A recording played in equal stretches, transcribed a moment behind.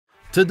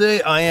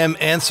Today I am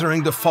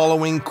answering the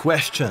following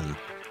question.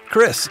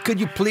 Chris, could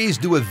you please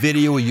do a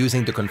video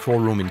using the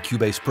control room in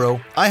Cubase Pro?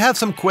 I have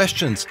some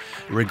questions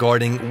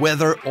regarding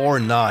whether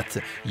or not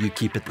you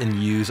keep it in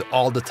use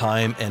all the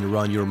time and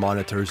run your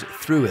monitors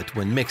through it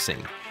when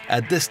mixing.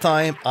 At this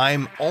time,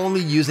 I'm only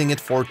using it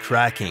for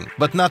tracking,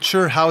 but not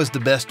sure how is the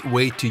best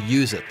way to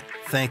use it.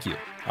 Thank you.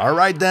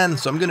 Alright then,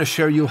 so I'm going to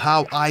share you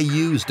how I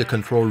use the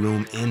control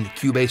room in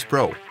Cubase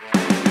Pro.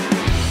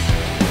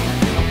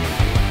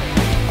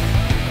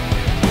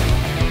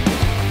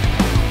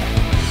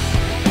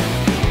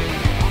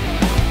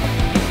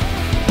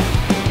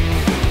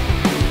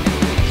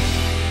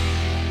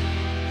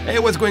 Hey,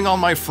 what's going on,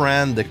 my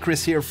friend?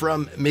 Chris here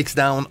from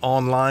MIXDOWN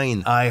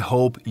Online. I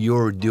hope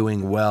you're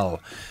doing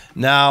well.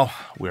 Now,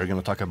 we're going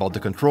to talk about the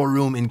control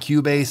room in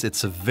Cubase.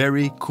 It's a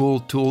very cool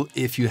tool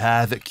if you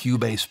have a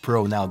Cubase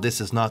Pro. Now, this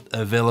is not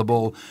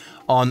available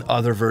on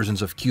other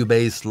versions of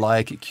Cubase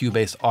like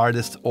Cubase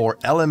Artist or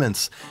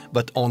Elements,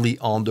 but only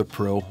on the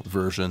Pro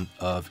version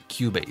of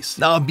Cubase.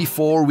 Now,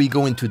 before we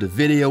go into the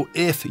video,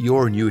 if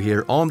you're new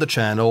here on the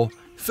channel,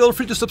 feel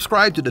free to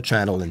subscribe to the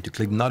channel and to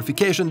click the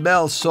notification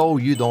bell so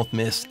you don't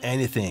miss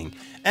anything.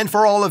 And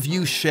for all of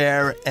you,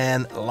 share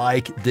and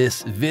like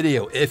this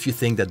video if you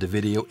think that the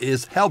video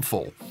is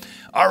helpful.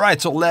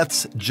 Alright, so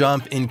let's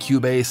jump in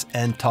Cubase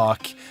and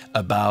talk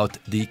about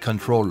the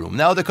control room.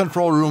 Now, the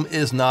control room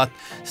is not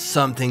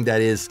something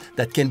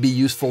that can be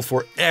useful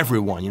for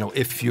everyone. You know,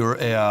 if you're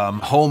a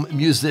home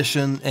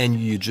musician and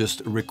you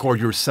just record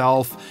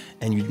yourself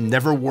and you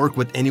never work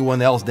with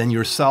anyone else than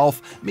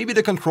yourself, maybe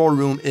the control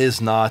room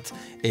is not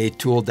a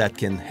tool that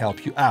can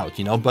help you out,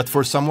 you know, but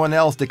for someone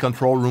else, the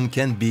control room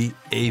can be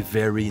a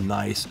very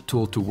nice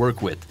tool to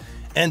work with.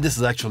 And this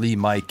is actually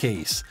my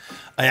case.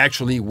 I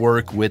actually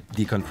work with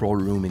the control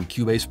room in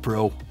Cubase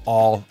Pro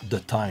all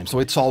the time, so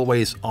it's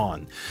always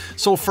on.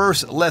 So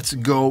first, let's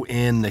go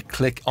in,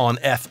 click on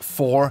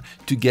F4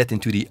 to get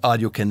into the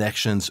audio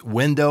connections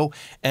window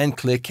and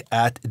click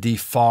at the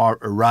far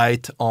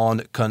right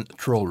on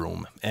control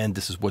room. And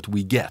this is what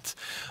we get.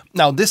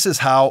 Now, this is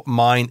how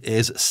mine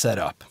is set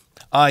up.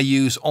 I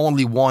use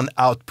only one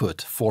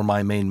output for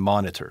my main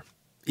monitor,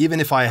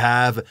 even if I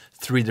have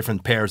 3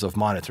 different pairs of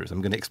monitors.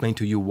 I'm going to explain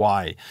to you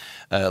why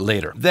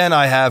later. Then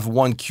I have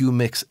one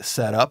Q-Mix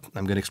set up.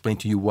 I'm going to explain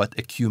to you what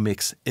a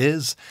Q-Mix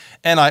is.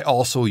 And I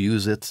also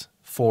use it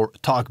for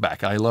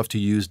TalkBack. I love to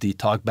use the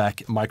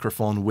TalkBack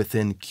microphone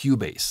within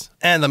Cubase.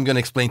 And I'm going to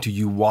explain to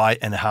you why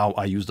and how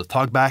I use the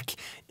TalkBack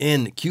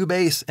in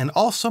Cubase. And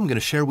also I'm going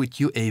to share with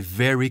you a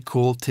very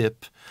cool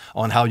tip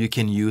on how you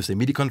can use a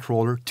MIDI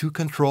controller to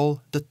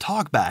control the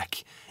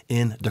TalkBack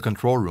in the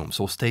control room,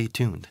 so stay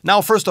tuned. Now,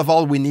 first of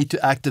all, we need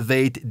to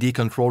activate the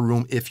control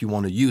room if you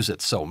want to use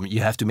it. So you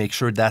have to make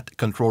sure that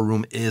control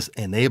room is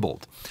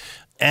enabled.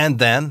 And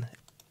then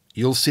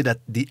you'll see that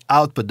the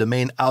output, the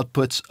main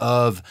outputs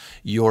of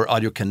your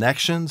audio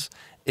connections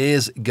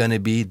is gonna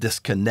be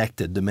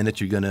disconnected the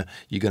minute you're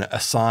gonna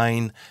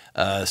assign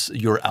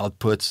your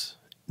outputs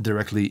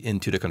directly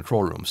into the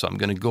control room. So I'm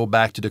going to go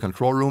back to the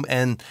control room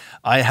and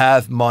I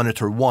have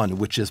monitor 1,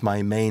 which is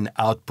my main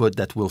output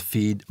that will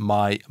feed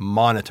my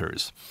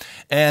monitors.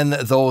 And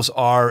those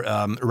are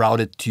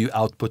routed to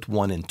output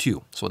 1 and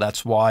 2. So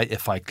that's why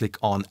if I click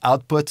on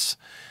outputs,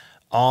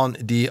 on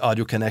the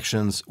audio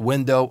connections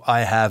window, I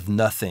have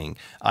nothing.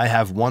 I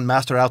have one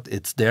master out,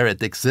 it's there,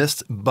 it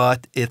exists,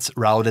 but it's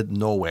routed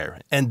nowhere.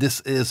 And this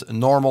is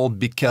normal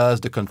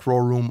because the control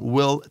room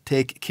will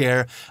take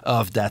care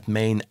of that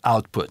main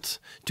output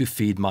to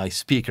feed my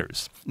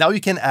speakers. Now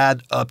you can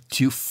add up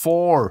to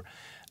 4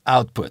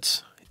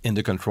 outputs in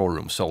the control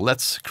room. So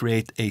let's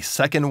create a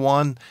second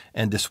one,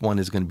 and this one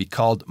is going to be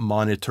called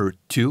monitor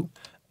 2.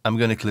 I'm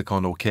going to click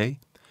on OK.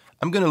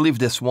 I'm going to leave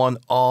this one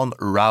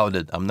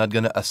unrouted. I'm not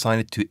going to assign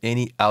it to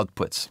any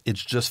outputs.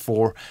 It's just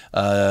for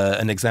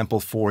an example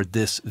for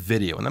this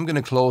video. And I'm going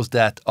to close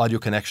that audio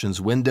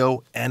connections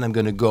window and I'm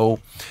going to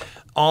go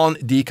on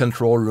the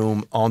control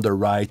room on the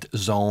right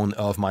zone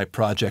of my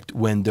project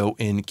window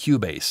in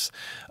Cubase.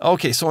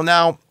 Okay, so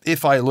now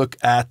if I look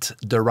at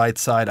the right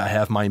side, I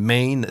have my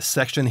main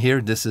section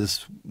here. This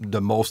is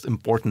the most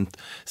important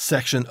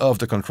section of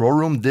the control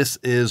room. This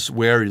is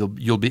where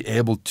you'll be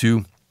able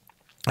to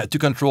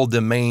control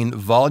the main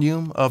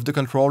volume of the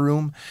control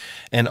room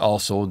and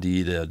also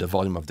the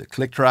volume of the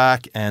click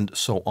track and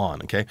so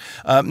on, okay?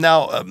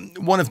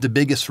 One of the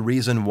biggest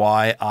reasons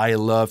why I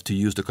love to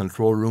use the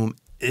control room,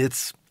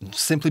 it's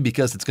simply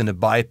because it's going to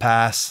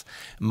bypass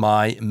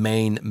my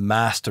main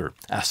master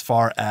as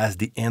far as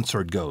the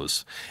insert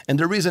goes. And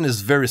the reason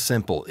is very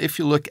simple. If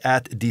you look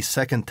at the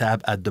second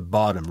tab at the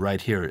bottom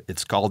right here,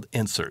 it's called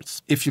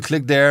Inserts. If you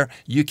click there,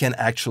 you can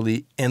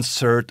actually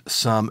insert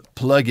some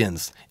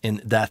plugins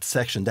in that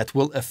section that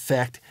will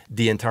affect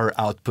the entire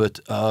output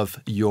of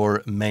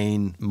your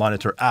main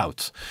monitor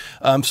out.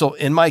 So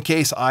in my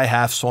case, I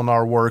have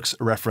SonarWorks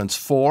Reference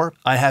 4.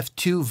 I have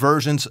 2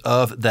 versions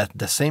of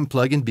the same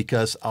plugin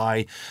because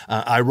I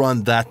I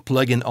run that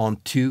plugin on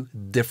two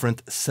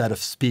different set of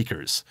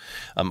speakers.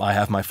 I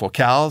have my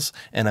focals,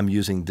 and I'm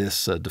using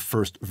this, the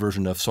first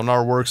version of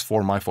SonarWorks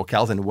for my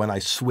focals. And when I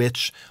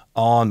switch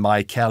on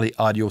my Kali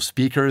audio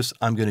speakers,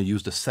 I'm going to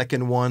use the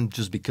second one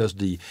just because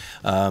the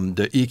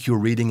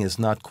EQ reading is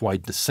not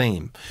quite the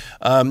same.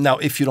 Now,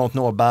 if you don't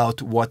know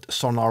about what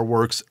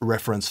SonarWorks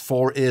Reference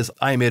 4 is,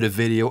 I made a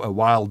video a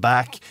while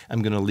back.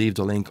 I'm going to leave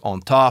the link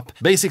on top.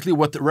 Basically,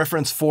 what the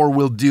Reference 4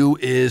 will do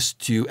is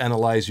to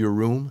analyze your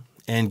room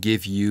and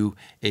give you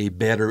a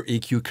better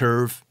EQ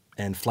curve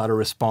and flatter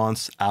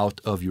response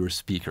out of your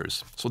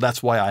speakers. So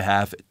that's why I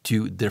have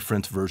two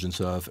different versions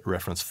of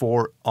Reference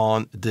 4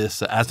 on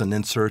this as an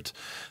insert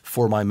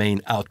for my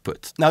main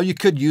output. Now, you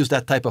could use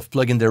that type of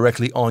plugin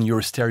directly on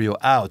your stereo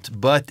out,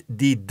 but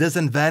the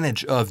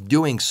disadvantage of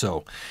doing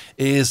so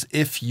is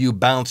if you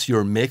bounce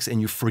your mix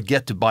and you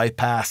forget to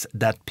bypass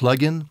that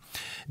plugin,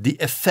 the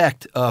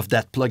effect of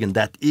that plugin,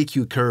 that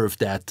EQ curve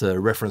that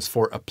Reference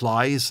 4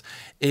 applies,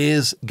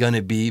 is going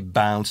to be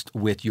bounced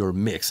with your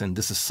mix. And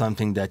this is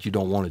something that you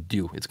don't want to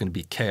do. It's going to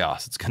be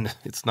chaos.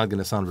 It's not going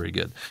to sound very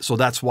good. So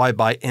that's why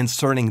by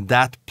inserting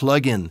that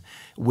plugin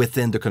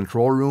within the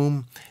control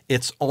room,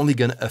 it's only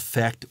going to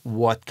affect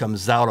what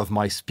comes out of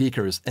my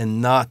speakers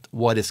and not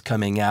what is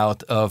coming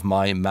out of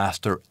my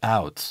master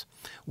outs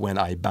when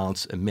I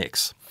bounce a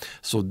mix.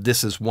 So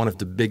this is one of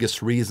the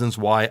biggest reasons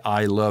why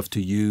I love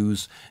to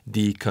use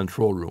the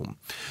control room.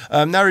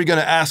 Now you're going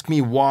to ask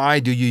me, why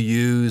don't you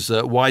use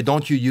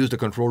the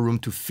control room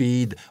to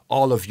feed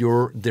all of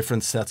your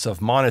different sets of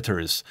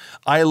monitors?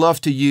 I love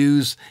to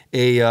use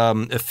a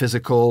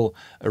physical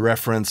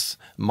reference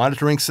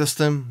monitoring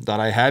system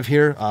that I have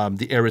here,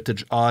 the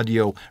Heritage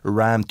Audio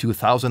RAM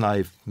 2000.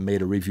 I've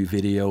made a review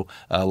video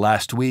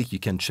last week. You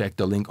can check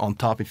the link on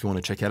top if you want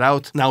to check it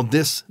out. Now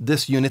this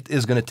unit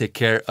is going to take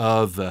care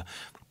of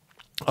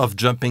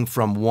jumping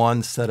from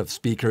one set of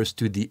speakers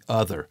to the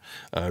other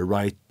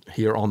right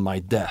here on my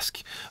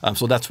desk.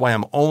 So that's why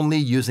I'm only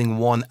using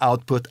one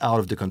output out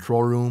of the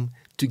control room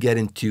to get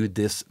into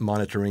this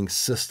monitoring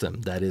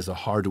system that is a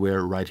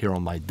hardware right here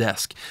on my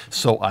desk.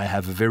 So I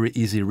have a very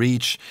easy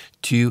reach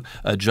to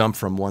jump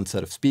from one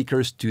set of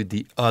speakers to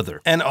the other.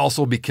 And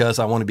also because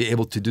I want to be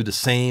able to do the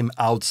same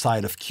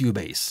outside of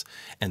Cubase.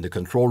 And the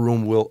control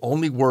room will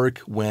only work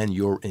when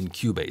you're in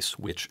Cubase,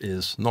 which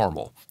is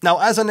normal. Now,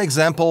 as an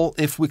example,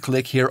 if we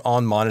click here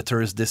on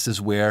monitors, this is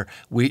where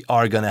we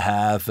are going to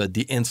have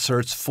the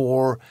inserts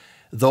for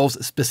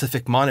those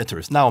specific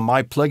monitors. Now,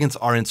 my plugins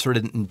are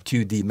inserted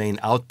into the main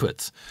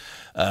outputs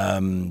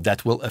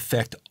that will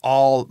affect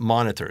all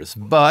monitors.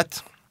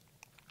 But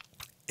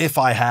if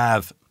I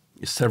have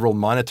several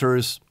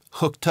monitors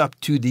hooked up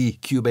to the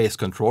Cubase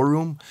control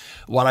room,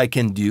 what I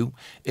can do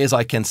is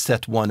I can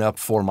set one up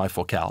for my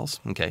focals,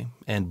 okay,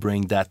 and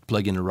bring that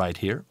plugin right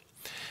here.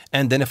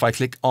 And then if I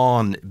click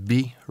on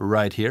B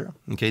right here,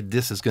 okay,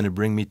 this is going to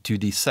bring me to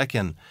the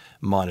second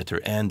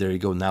monitor. And there you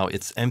go. Now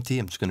it's empty.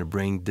 I'm just going to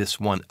bring this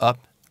one up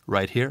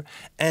right here.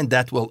 And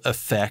that will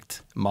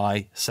affect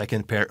my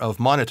second pair of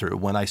monitor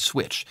when I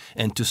switch.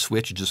 And to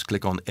switch, just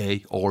click on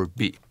A or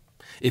B.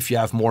 If you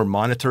have more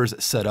monitors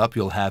set up,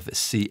 you'll have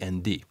C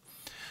and D,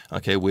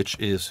 okay, which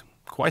is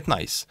quite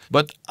nice.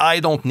 But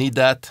I don't need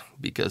that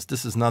because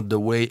this is not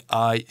the way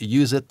I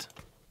use it,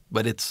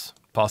 but it's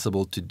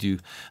possible to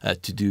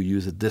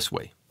use it this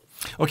way.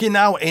 Okay,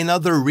 now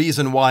another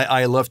reason why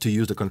I love to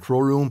use the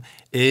control room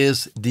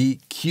is the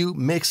Q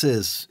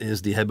mixes,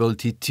 is the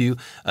ability to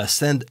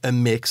send a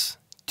mix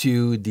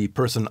to the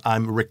person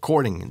I'm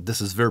recording.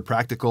 This is very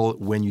practical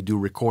when you do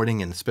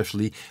recording, and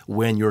especially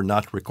when you're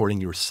not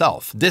recording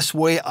yourself. This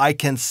way I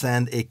can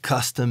send a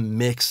custom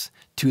mix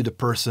to the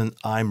person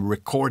I'm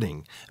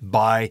recording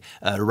by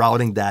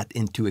routing that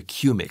into a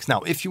Q mix.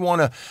 Now, if you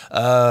want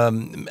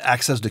to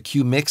access the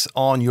Q mix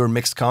on your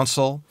mix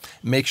console,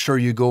 make sure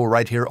you go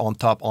right here on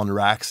top on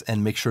racks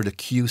and make sure the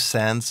Q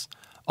sends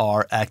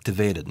are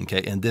activated,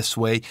 okay? And this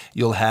way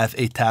you'll have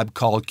a tab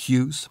called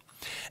Qs.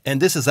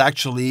 And this is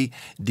actually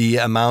the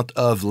amount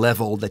of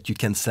level that you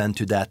can send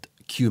to that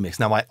Q mix.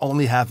 Now, I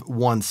only have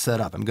one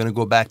setup. I'm going to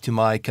go back to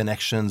my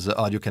connections,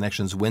 audio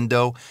connections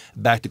window,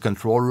 back to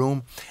control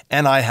room,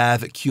 and I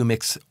have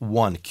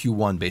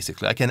Q1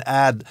 basically. I can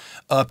add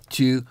up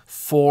to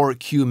 4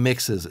 Q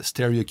mixes,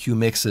 stereo Q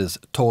mixes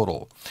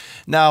total.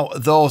 Now,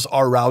 those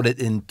are routed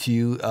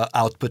into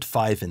output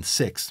 5 and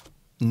 6.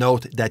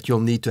 Note that you'll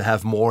need to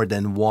have more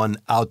than one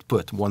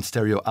output, one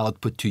stereo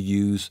output to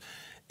use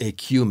a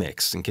Q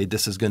mix. Okay,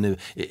 this is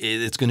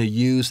it's going to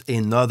use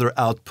another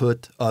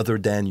output other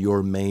than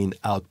your main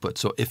output.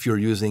 So if you're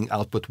using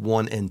output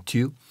 1 and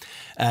 2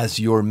 as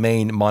your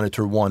main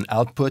monitor 1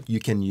 output, you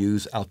can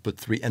use output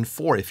 3 and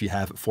 4 if you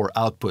have 4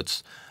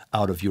 outputs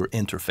out of your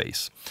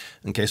interface.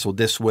 Okay, so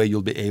this way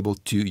you'll be able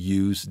to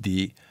use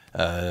the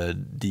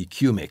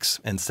Q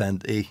mix and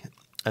send a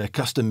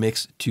custom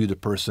mix to the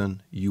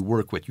person you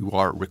work with, you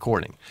are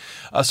recording.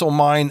 So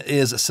mine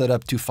is set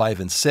up to 5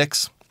 and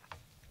 6.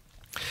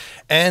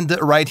 And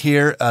right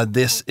here,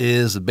 this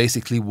is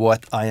basically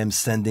what I am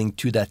sending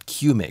to that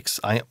QMix.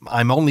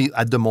 I'm only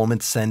at the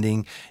moment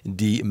sending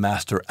the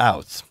master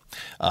out.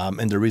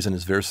 And the reason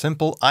is very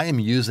simple. I am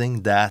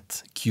using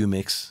that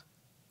QMix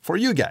for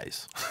you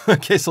guys.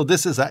 Okay, so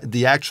this is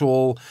the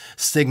actual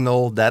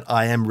signal that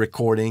I am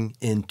recording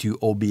into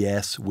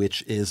OBS,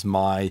 which is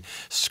my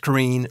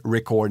screen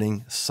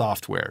recording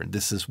software.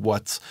 This is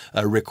what's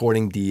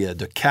recording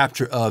the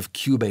capture of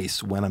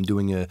Cubase when I'm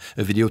doing a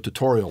video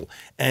tutorial.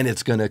 And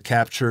it's going to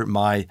capture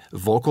my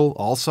vocal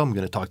also. I'm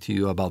going to talk to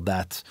you about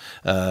that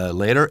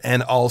later.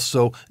 And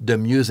also the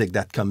music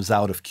that comes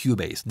out of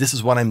Cubase. This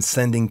is what I'm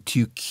sending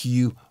to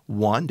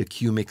Q1, the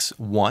QMix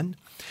 1.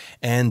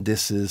 And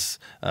this is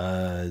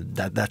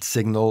that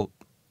signal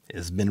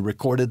has been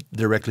recorded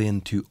directly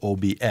into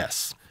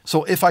OBS.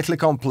 So if I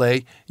click on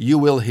play, you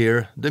will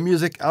hear the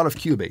music out of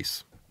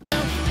Cubase.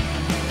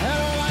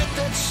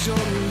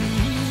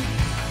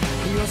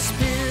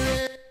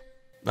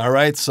 All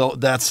right, so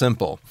that's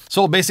simple.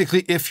 So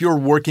basically, if you're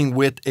working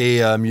with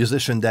a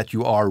musician that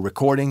you are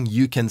recording,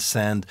 you can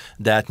send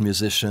that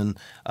musician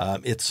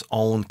its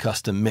own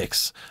custom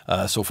mix.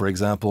 So for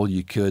example,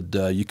 you could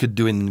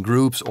do it in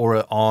groups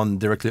or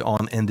directly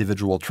on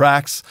individual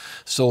tracks.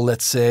 So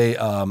let's say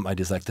I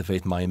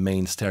deactivate my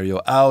main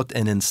stereo out,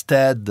 and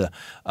instead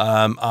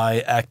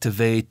I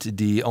activate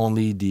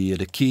only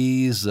the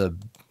keys,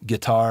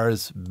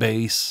 guitars,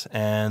 bass,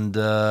 and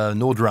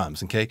no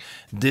drums, okay?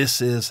 This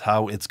is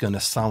how it's gonna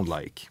sound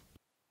like.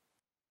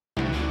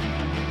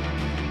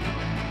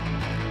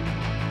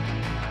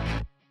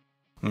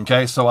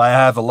 Okay, so I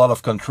have a lot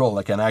of control.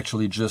 I can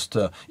actually just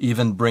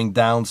even bring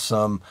down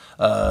some,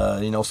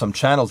 some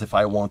channels if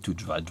I want to,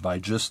 by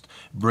just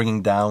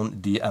bringing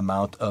down the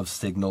amount of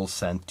signal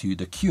sent to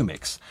the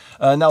QMix.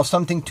 Now,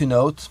 something to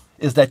note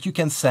is that you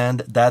can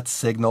send that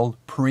signal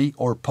pre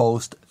or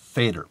post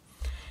fader.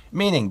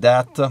 Meaning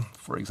that,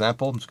 for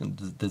example, I'm just going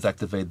to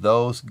deactivate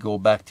those, go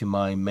back to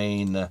my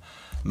main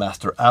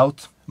master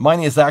out.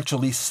 Mine is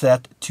actually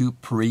set to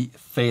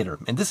pre-fader.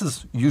 And this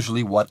is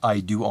usually what I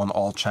do on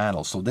all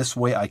channels. So this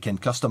way I can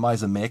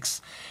customize a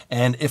mix.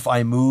 And if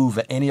I move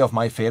any of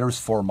my faders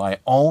for my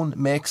own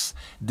mix,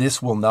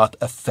 this will not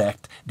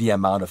affect the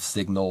amount of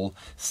signal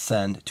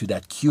sent to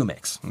that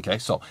QMix. Okay,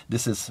 so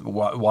this is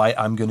why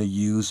I'm going to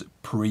use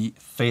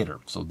pre-fader.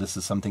 So this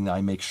is something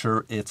I make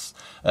sure it's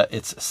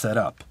set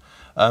up.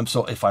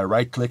 So if I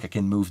right click, I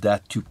can move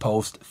that to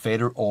post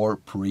fader or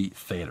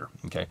pre-fader.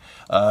 Okay.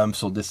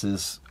 So this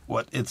is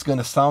what it's going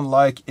to sound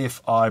like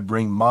if I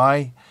bring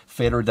my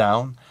fader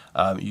down.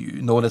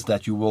 You notice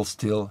that you will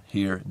still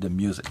hear the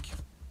music.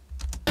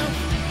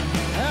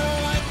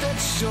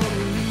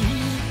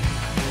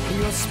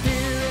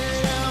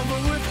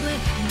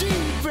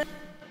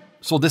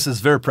 So this is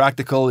very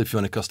practical if you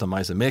want to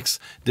customize a mix.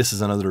 This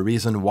is another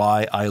reason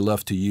why I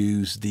love to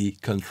use the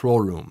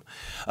control room.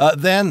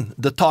 Then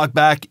the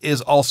talkback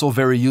is also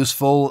very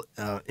useful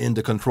in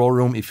the control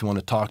room if you want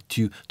to talk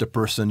to the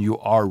person you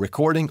are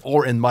recording,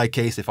 or in my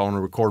case, if I want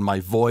to record my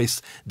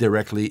voice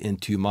directly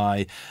into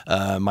my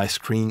my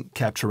screen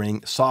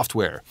capturing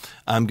software.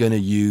 I'm going to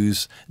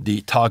use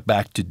the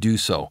talkback to do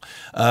so.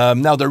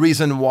 Now, the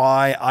reason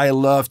why I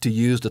love to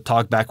use the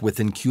talkback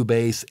within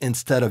Cubase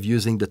instead of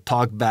using the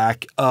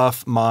talkback of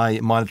my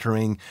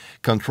monitoring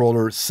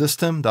controller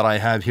system that I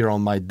have here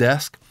on my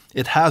desk.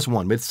 It has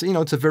one, but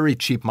it's a very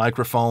cheap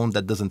microphone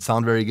that doesn't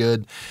sound very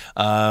good.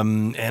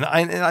 And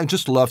I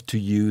just love to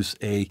use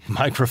a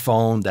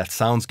microphone that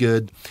sounds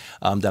good,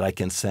 that I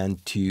can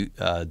send to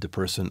the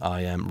person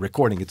I am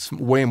recording. It's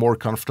way more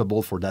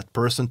comfortable for that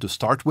person to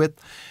start with.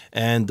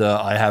 And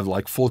I have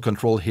like full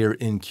control here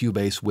in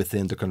Cubase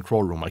within the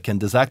control room. I can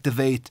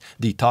deactivate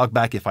the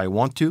talkback if I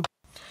want to.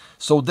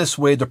 So this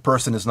way the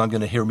person is not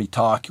going to hear me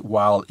talk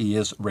while he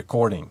is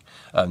recording.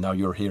 Now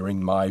you're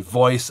hearing my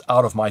voice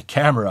out of my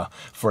camera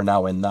for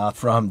now and not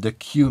from the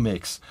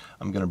QMix.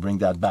 I'm going to bring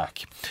that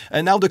back.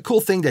 And now the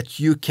cool thing that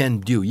you can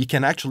do, you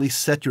can actually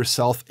set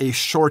yourself a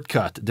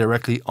shortcut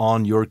directly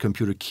on your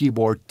computer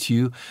keyboard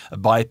to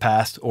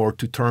bypass or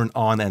to turn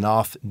on and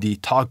off the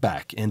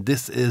talkback. And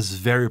this is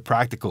very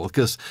practical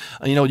because,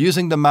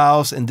 using the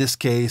mouse in this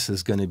case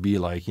is going to be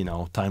like,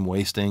 time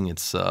wasting.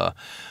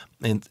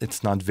 And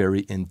it's not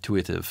very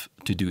intuitive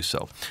to do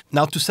so.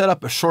 Now, to set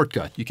up a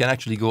shortcut, you can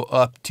actually go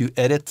up to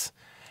Edit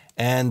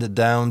and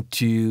down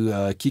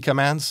to Key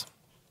Commands,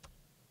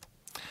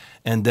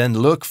 and then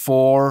look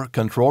for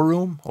Control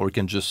Room, or you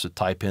can just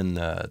type in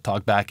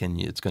Talkback and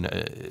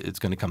it's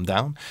gonna come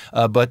down.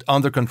 But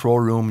under Control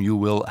Room, you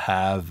will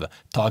have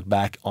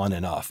Talkback on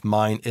and off.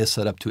 Mine is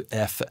set up to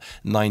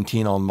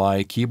F19 on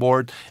my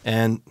keyboard,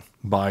 and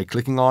by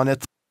clicking on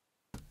it,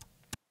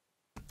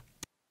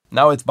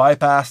 now it's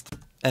bypassed.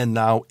 And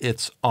now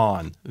it's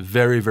on.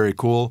 Very, very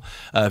cool,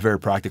 very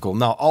practical.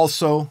 Now,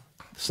 also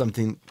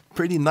something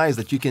pretty nice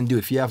that you can do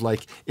if you have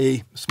like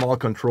a small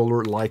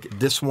controller like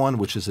this one,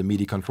 which is a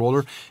MIDI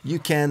controller, you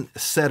can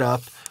set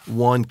up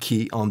one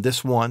key on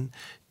this one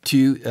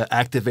to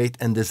activate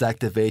and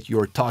deactivate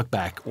your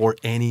talkback or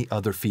any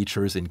other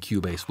features in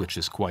Cubase, which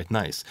is quite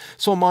nice.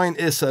 So mine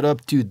is set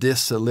up to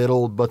this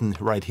little button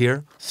right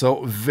here.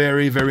 So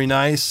very, very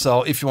nice.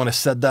 So if you want to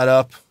set that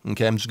up,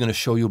 okay, I'm just going to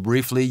show you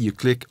briefly. You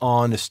click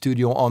on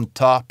Studio on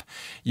top,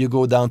 you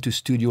go down to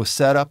Studio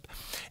Setup,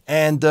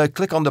 and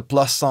click on the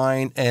plus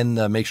sign and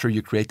make sure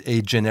you create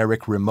a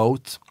generic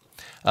remote.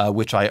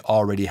 Which I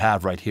already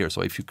have right here.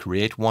 So if you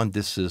create one,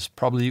 this is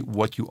probably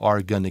what you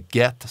are going to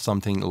get,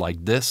 something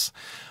like this.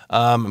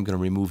 I'm going to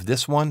remove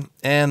this one.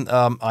 And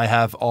I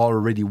have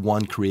already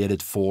one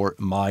created for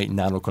my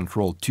Nano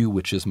Control 2,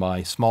 which is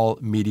my small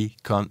MIDI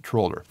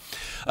controller.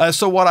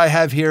 So what I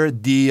have here,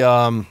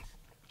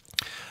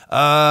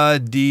 I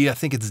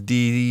think it's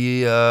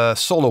the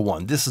solo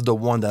one. This is the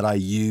one that I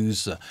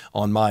use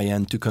on my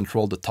end to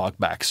control the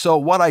talkback. So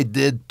what I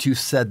did to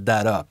set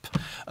that up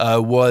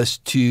was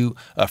to,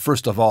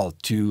 first of all,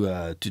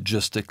 to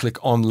just click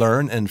on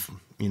Learn and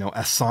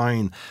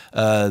assign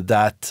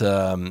that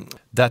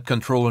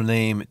controller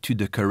name to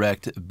the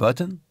correct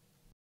button.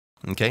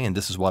 Okay, and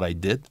this is what I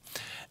did.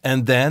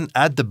 And then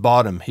at the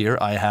bottom here,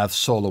 I have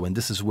solo, and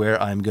this is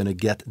where I'm going to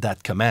get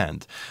that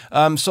command.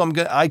 So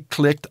I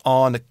clicked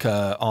on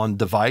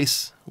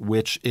device,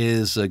 which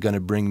is going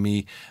to bring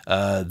me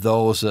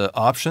those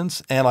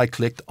options, and I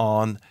clicked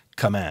on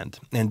command.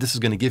 And this is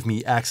going to give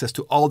me access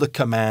to all the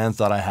commands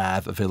that I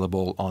have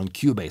available on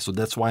Cubase. So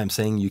that's why I'm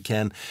saying you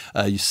can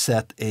you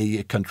set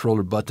a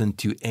controller button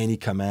to any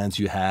commands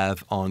you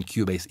have on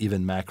Cubase,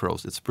 even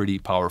macros. It's pretty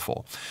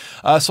powerful.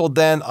 So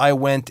then I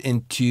went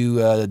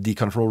into the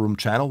control room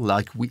channel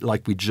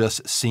like we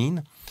just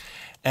seen,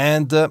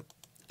 and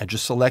I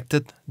just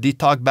selected the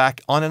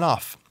talkback on and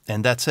off.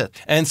 And that's it.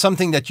 And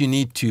something that you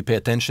need to pay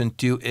attention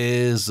to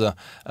is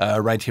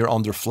right here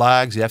under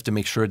flags. You have to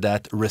make sure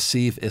that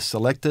receive is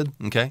selected.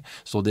 Okay,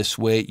 so this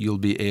way you'll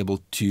be able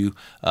to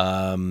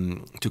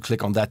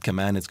click on that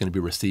command. It's going to be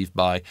received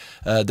by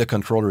the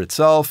controller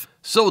itself.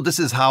 So this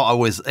is how I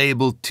was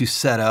able to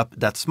set up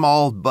that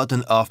small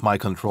button of my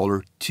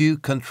controller to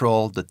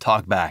control the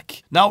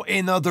talkback. Now,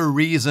 another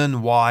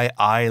reason why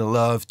I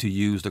love to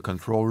use the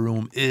control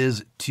room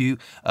is to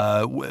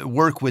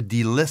work with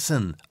the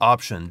listen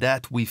option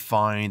that we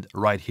find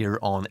right here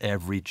on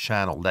every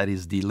channel. That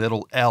is the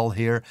little L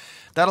here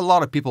that a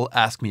lot of people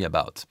ask me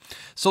about.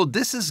 So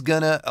this is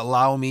gonna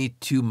allow me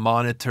to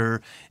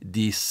monitor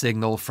the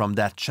signal from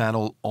that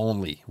channel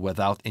only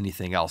without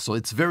anything else. So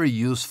it's very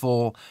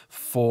useful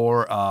for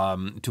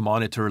to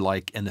monitor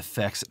like an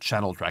effects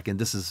channel track, and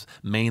this is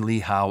mainly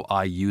how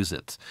I use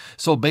it.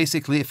 So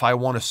basically, if I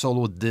want to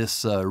solo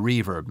this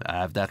reverb, I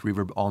have that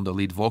reverb on the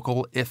lead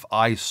vocal. If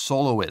I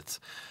solo it,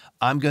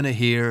 I'm going to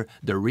hear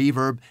the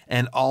reverb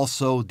and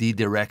also the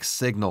direct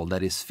signal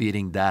that is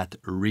feeding that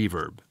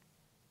reverb.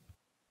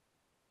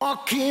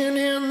 Walking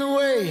in the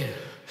way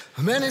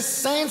many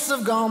saints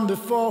have gone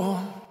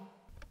before.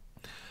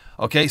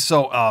 Okay,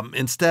 so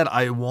instead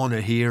I want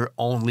to hear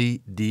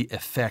only the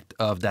effect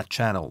of that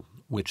channel,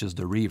 which is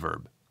the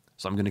reverb.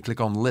 So I'm going to click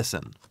on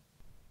listen.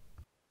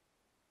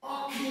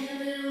 Walking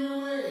in the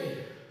way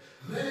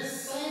many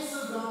saints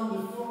have gone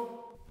before.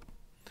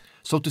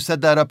 So to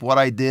set that up, what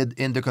I did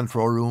in the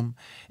control room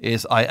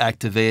is I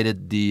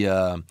activated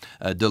the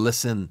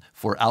listen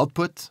for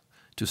output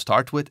to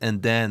start with,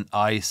 and then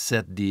I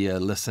set the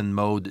listen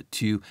mode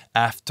to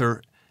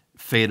after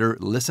fader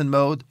listen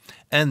mode,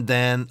 and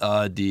then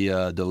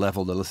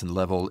the listen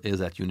level is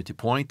at unity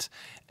point,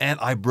 and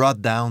I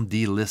brought down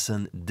the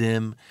listen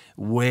dim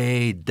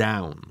way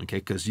down, okay,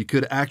 because you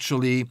could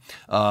actually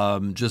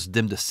just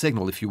dim the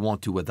signal if you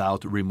want to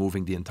without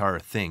removing the entire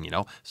thing,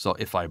 So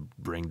if I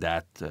bring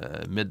that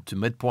mid to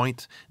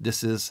midpoint,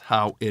 this is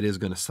how it is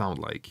going to sound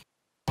like.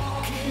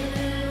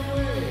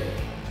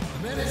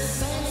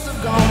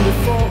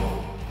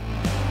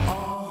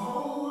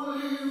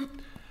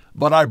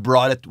 But I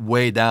brought it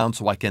way down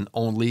so I can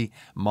only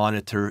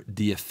monitor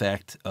the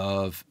effect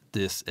of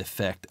this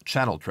effect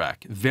channel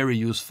track. Very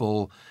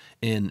useful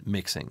in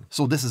mixing.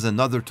 So this is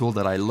another tool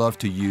that I love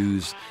to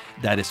use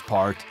that is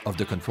part of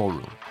the control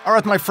room. All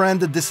right, my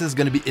friend, this is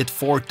going to be it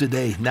for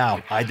today.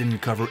 Now, I didn't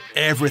cover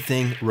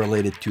everything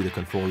related to the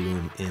control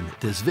room in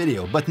this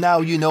video, but now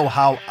you know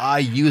how I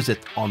use it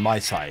on my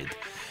side.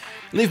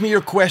 Leave me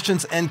your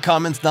questions and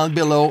comments down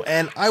below,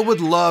 and I would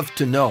love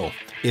to know,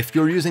 if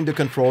you're using the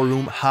control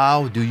room,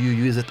 how do you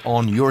use it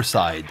on your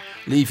side?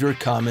 Leave your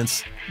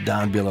comments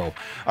down below.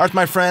 All right,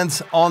 my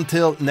friends,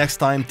 until next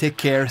time, take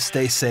care,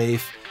 stay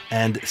safe,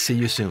 and see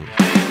you soon.